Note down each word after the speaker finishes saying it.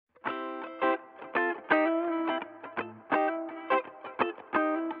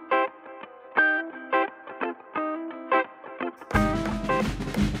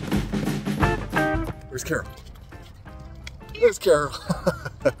Where's Carol? There's Carol.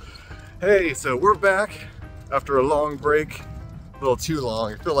 Hey, so we're back after a long break. A little too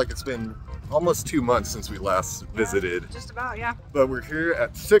long. I feel like it's been almost 2 months since we last visited. Just about, yeah. But we're here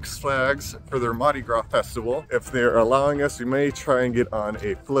at Six Flags for their Mardi Gras festival. If they're allowing us, we may try and get on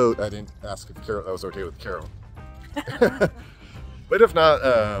a float. I didn't ask if Carol, that was okay with Carol. But if not,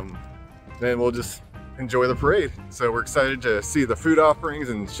 then we'll just enjoy the parade. So we're excited to see the food offerings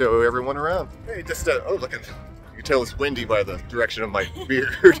and show everyone around. Hey, just, oh, look at, you can tell it's windy by the direction of my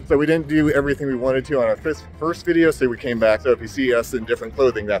beard. So we didn't do everything we wanted to on our first video, so we came back. So if you see us in different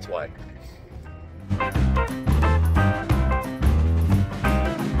clothing, that's why.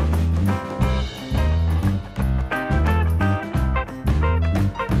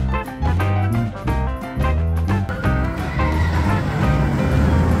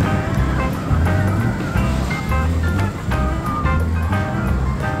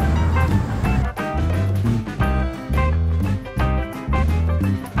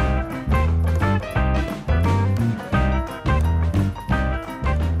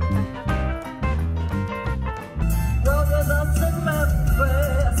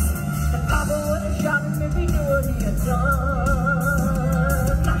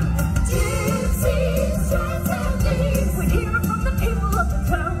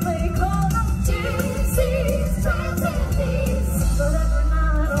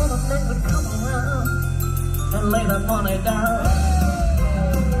 Lay the money down.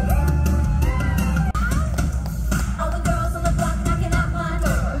 All the girls on the block knocking at my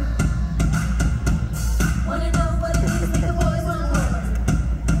door. Wanna know what it is make the boys want more.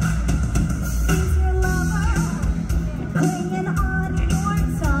 He's your lover, clinging on your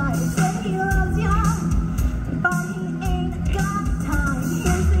side. Said he loves you, but he ain't got time.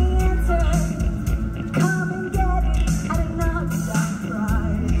 Here's the answer. Come and get it at a knockdown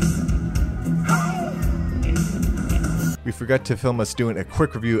price. Hey! We forgot to film us doing a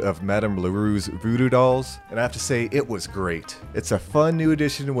quick review of Madame LaRoux's VooDoo dolls, and I have to say it was great. It's a fun new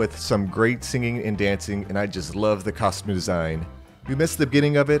addition with some great singing and dancing, and I just love the costume design. We missed the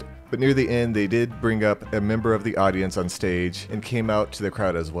beginning of it, but near the end they did bring up a member of the audience on stage and came out to the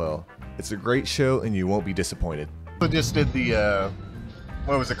crowd as well. It's a great show and you won't be disappointed. We just did the,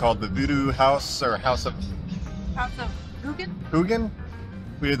 what was it called? The VooDoo house, or House of Houngan? Houngan?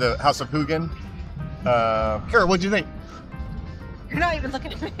 We did the House of Houngan. Carol, what'd you think? You're not even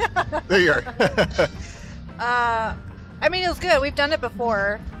looking at me. There you are. I mean, it was good. We've done it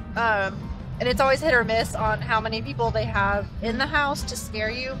before. And it's always hit or miss on how many people they have in the house to scare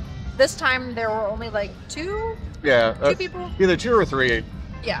you. This time there were only like two people. Either 2 or 3.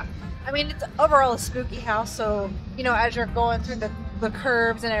 Yeah. I mean, it's overall a spooky house. So, you know, as you're going through the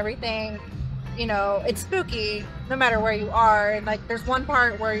curves and everything, you know, it's spooky no matter where you are. And like, there's one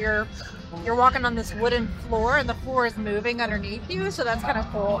part where you're walking on this wooden floor and the floor is moving underneath you, so that's kind of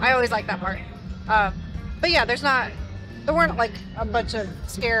cool. I always like that part. But yeah, there weren't like a bunch of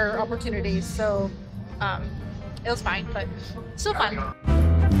scare opportunities, so it was fine, but still fun.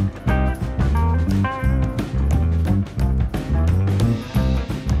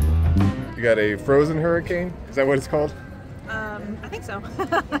 You got a frozen hurricane? Is that what it's called? I think so.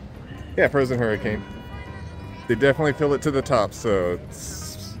 Yeah, frozen hurricane. They definitely fill it to the top, so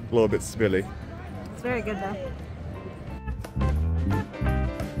it's a little bit spilly. It's very good though.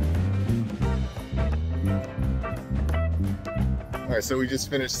 Alright, so we just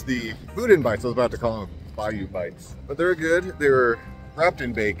finished the Boudin Bites. I was about to call them Bayou Bites. But they're good. They were wrapped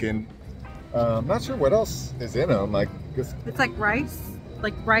in bacon. I'm not sure what else is in them. I guess It's like rice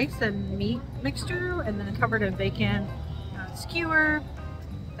and meat mixture, and then covered in bacon, skewer,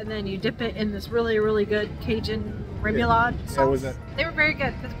 and then you dip it in this really, really good Cajun remoulade sauce. How was that? They were very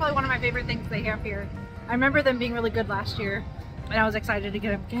good. That's probably one of my favorite things they have here. I remember them being really good last year, and I was excited to get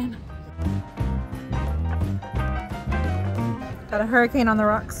them again. Got a hurricane on the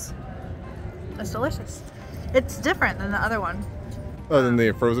rocks. That's delicious. It's different than the other one. Oh, than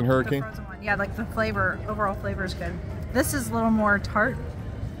the frozen hurricane? The frozen one. Yeah, like the flavor, overall flavor is good. This is a little more tart,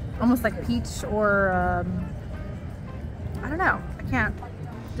 almost like peach or, I don't know, I can't,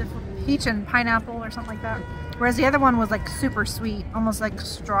 peach and pineapple or something like that. Whereas the other one was like super sweet, almost like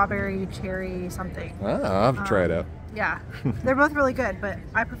strawberry, cherry, something. Ah, I'll have to try it out. Yeah, they're both really good, but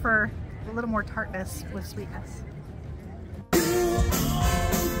I prefer a little more tartness with sweetness.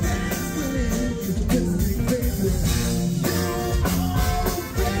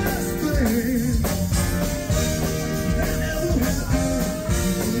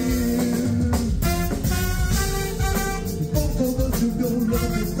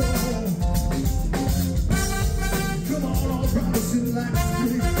 Come on, I'll promise you like me.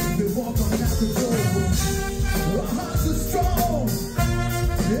 They walk on out the door.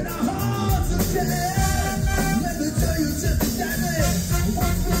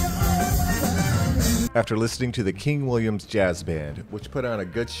 After listening to the King Williams Jazz Band, which put on a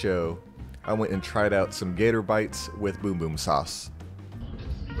good show, I went and tried out some Gator Bites with Boom Boom sauce.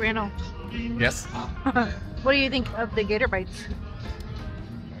 Randall, Yes. what do you think of the Gator Bites?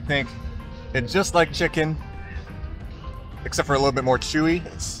 I think it's just like chicken, except for a little bit more chewy.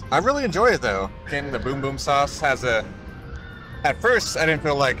 I really enjoy it though. And the Boom Boom sauce has a. At first, I didn't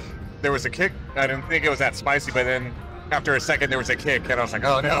feel like there was a kick. I didn't think it was that spicy, but then after a second, there was a kick, and I was like,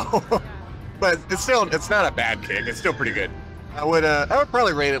 oh no. But it's not a bad kick. It's still pretty good. I would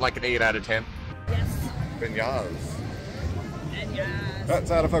probably rate it like an 8 out of 10. Yes. Beignets. Yes.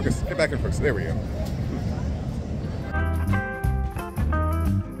 That's out of focus. Get back in focus. There we go.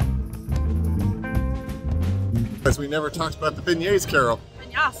 Because we never talked about the beignets, Carol.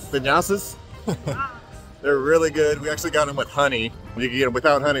 Beignets. Beignets? They're really good. We actually got them with honey. You can get them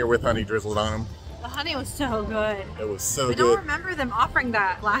without honey or with honey drizzled on them. The honey was so good. It was so I good. don't remember them offering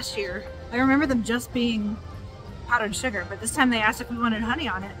that last year. I remember them just being powdered sugar, but this time they asked if we wanted honey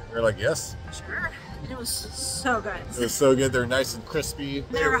on it. We were like, yes. Sure. It was so good. It was so good. They're nice and crispy.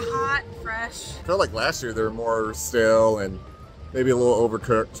 They were hot, fresh. I felt like last year they were more stale and maybe a little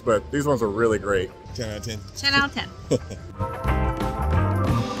overcooked, but these ones were really great. 10 out of 10. 10 out of 10.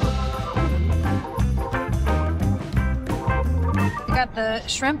 We got the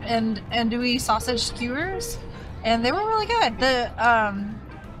shrimp and andouille sausage skewers, and they were really good. The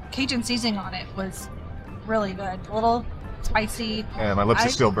Cajun seasoning on it was really good. A little spicy. Yeah, my lips are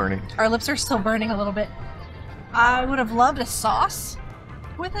still burning. Our lips are still burning a little bit. I would have loved a sauce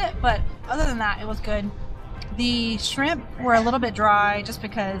with it, but other than that, it was good. The shrimp were a little bit dry just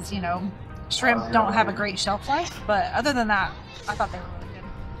because, you know, shrimp don't have a great shelf life, but other than that, I thought they were really good.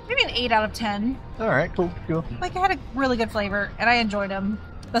 Maybe an 8 out of 10. All right, cool. Like, it had a really good flavor, and I enjoyed them.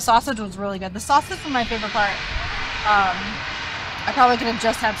 The sausage was really good. The sausage was my favorite part. I probably could have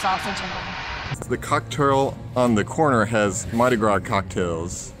just had sausage in them. The cocktail on the corner has Mardi Gras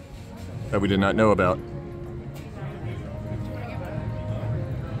cocktails that we did not know about.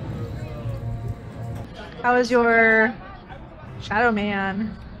 How was your Shadow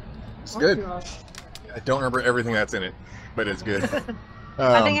Man? It's good. I don't remember everything that's in it, but it's good.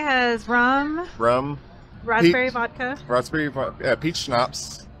 I think it has rum, Rum, raspberry peach- vodka. peach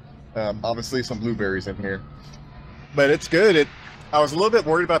schnapps, obviously some blueberries in here. But it's good. I was a little bit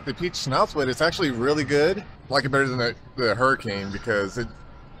worried about the peach schnapps, but it's actually really good. I like it better than the Hurricane because it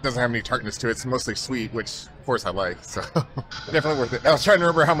doesn't have any tartness to it. It's mostly sweet, which of course I like. So definitely worth it. I was trying to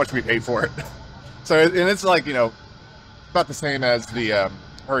remember how much we paid for it. So, and it's like, you know, about the same as the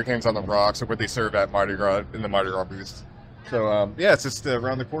Hurricanes on the Rocks or what they serve at Mardi Gras in the Mardi Gras booths. So yeah, it's just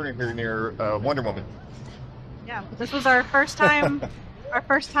around the corner here near Wonder Woman. Yeah, this was our first time,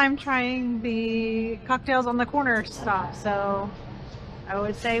 trying the cocktails on the corner stop. So I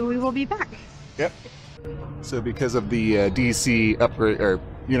would say we will be back. Yep. So because of the DC upgrade or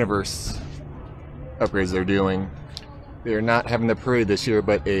Universe upgrades they're doing, they're not having the parade this year,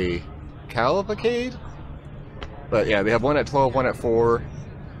 but a Cavalcade. But yeah, they have one at 12, one at 4.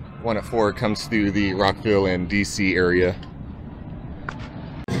 One at 4 comes through the Rockville and DC area.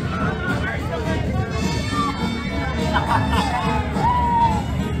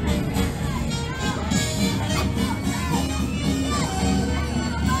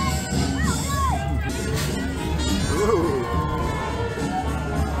 Ooh.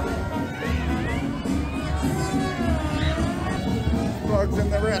 Frogs in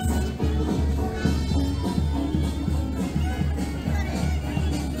the wrist.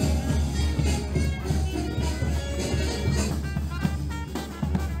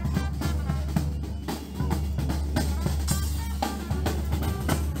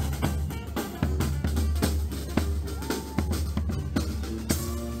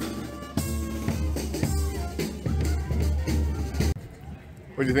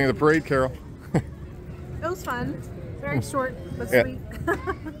 What do you think of the parade, Carol? It was fun. Very short but Yeah. sweet.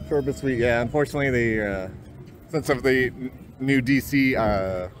 Short but sweet, yeah. Unfortunately, the since of the new DC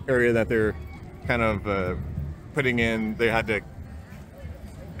area that they're kind of putting in, they had to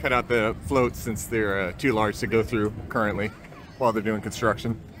cut out the floats since they're too large to go through currently while they're doing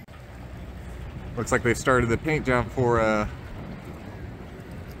construction. Looks like they started the paint job for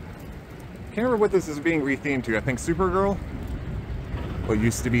can't remember what this is being rethemed to. I think Supergirl. What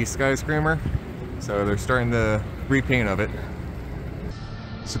used to be Skyscraper. So they're starting the repaint of it.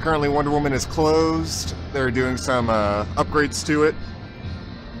 So currently Wonder Woman is closed. They're doing some upgrades to it.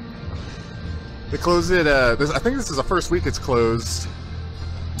 They closed it, I think this is the first week it's closed.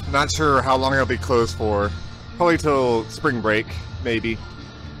 Not sure how long it'll be closed for. Probably till spring break, maybe.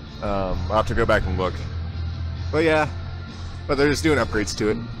 I'll have to go back and look. But yeah, but they're just doing upgrades to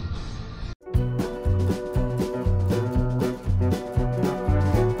it.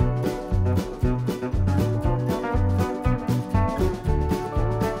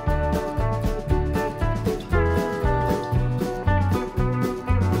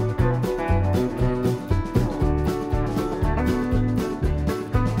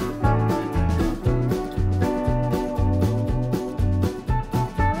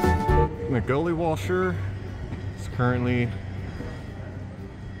 the gully washer is currently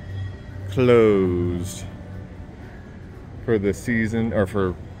closed for the season, or for,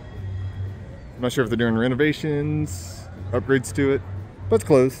 I'm not sure if they're doing renovations, upgrades to it, but it's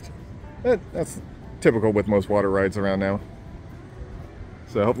closed. That's typical with most water rides around now.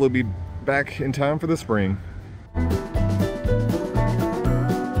 So hopefully we'll be back in time for the spring.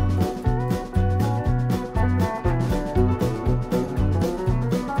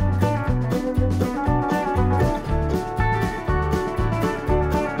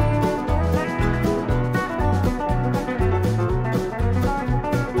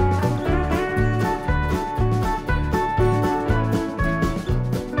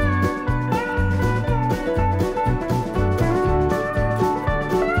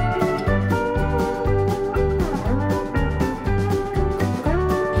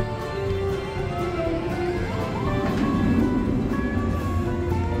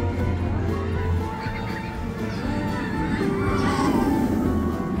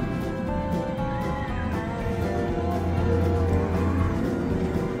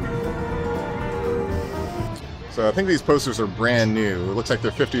 So I think these posters are brand new. It looks like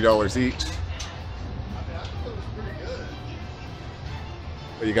they're $50 each.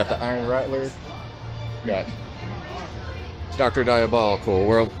 But you got the Iron Rattler. You got Dr. Diabolical.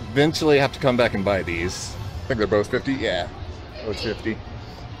 We'll eventually have to come back and buy these. I think they're both 50. Yeah, both 50.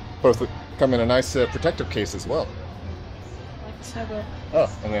 Both come in a nice protective case as well. Like the snow globe.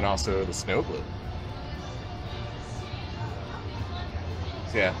 Oh, and then also the snow globe.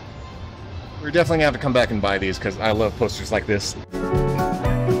 So yeah. We're definitely gonna have to come back and buy these because I love posters like this.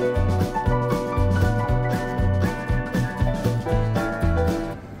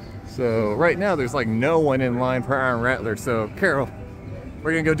 So right now there's like no one in line for Iron Rattler, so Carol,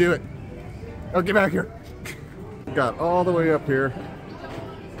 we're gonna go do it. Oh, get back here. Got all the way up here.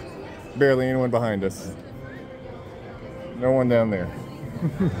 Barely anyone behind us. No one down there.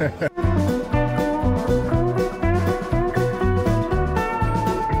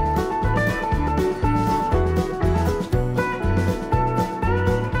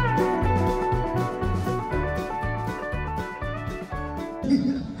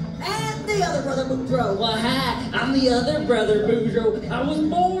 Well, hi, I'm the other brother, Boudreaux. I was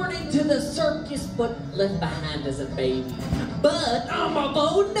born into the circus, but left behind as a baby. But I'm a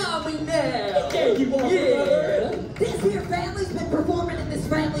Boudin now. There you are, brother. This here family's been performing in this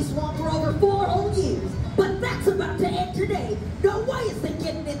family swamp for over 4 whole years. But that's about to end today. No way is they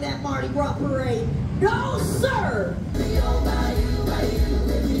getting in that Mardi Gras parade. No, sir! The old Bayou, Bayou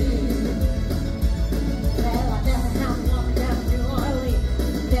with you. Well, I never have walked down New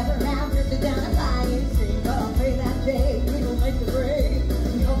Orleans. Never have lived down a Bayou. Sing all day that day. We will make the grade.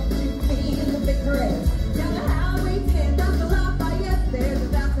 We hope to be in the big parade. Down the highway 10, down the Lafayette. There's a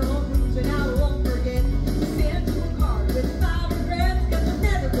bathroom rouge and I won't forget. Send to a car with 5 regrets. Cause I'm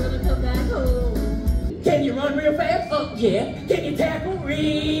never gonna come back home. Can you run real fast? Oh, yeah. Can you tackle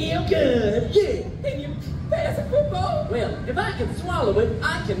real good? Yeah. Can you pass a football? Well, if I can swallow it,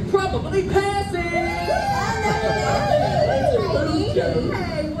 I can probably pass it.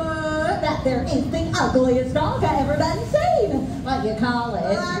 Hey, what? That there is the ugliest dog I ever done seen. What you call it?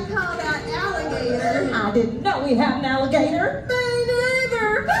 Well, I call that alligator. I didn't know we had an alligator. Me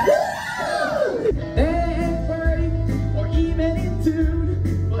neither. They ain't free or even in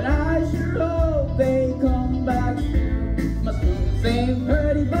tune, but I sure hope they come back soon. My spoons ain't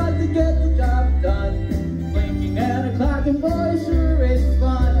pretty, but they get the job done. Blinking at a clock and boy, sure is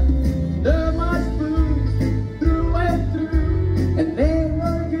fun. They're my spoons through and through, and they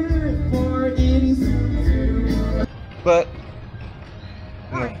were good for eating soup too. But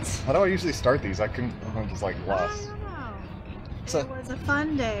you know, Alright. how do I usually start these? I'm just like lost. I don't know. So It was a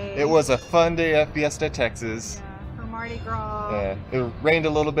fun day. it was a fun day at Fiesta, Texas. Yeah, for Mardi Gras. It rained a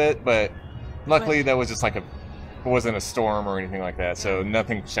little bit, but luckily that was just like it wasn't a storm or anything like that, so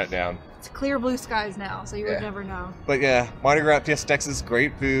nothing shut down. It's clear blue skies now, so you Yeah. would never know. But yeah, Mardi Gras at Fiesta, Texas,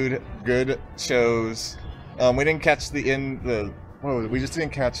 great food, good shows. We didn't catch we just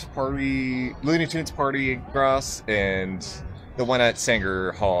didn't catch Looney Tunes Party Gras and the one at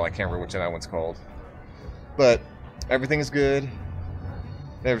Sanger Hall. I can't remember which that one's called. But everything is good.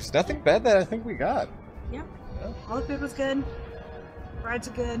 There's nothing bad that I think we got. Yeah. All the food was good. Rides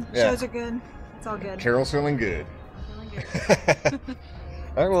are good. Yeah. Shows are good. It's all good. Carol's feeling good. Feeling good.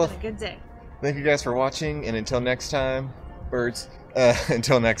 All right, well, It's been a good day. thank you guys for watching, and until next time, birds,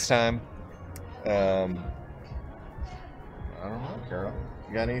 until next time, I don't know, Carol,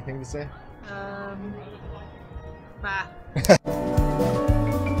 you got anything to say? Bye.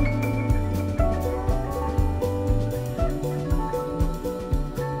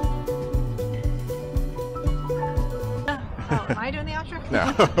 Am I doing the outro?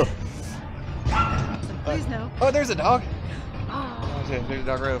 No. Please no. Oh, there's a dog. Oh. There's a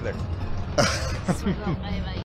dog right over there. Bye bye.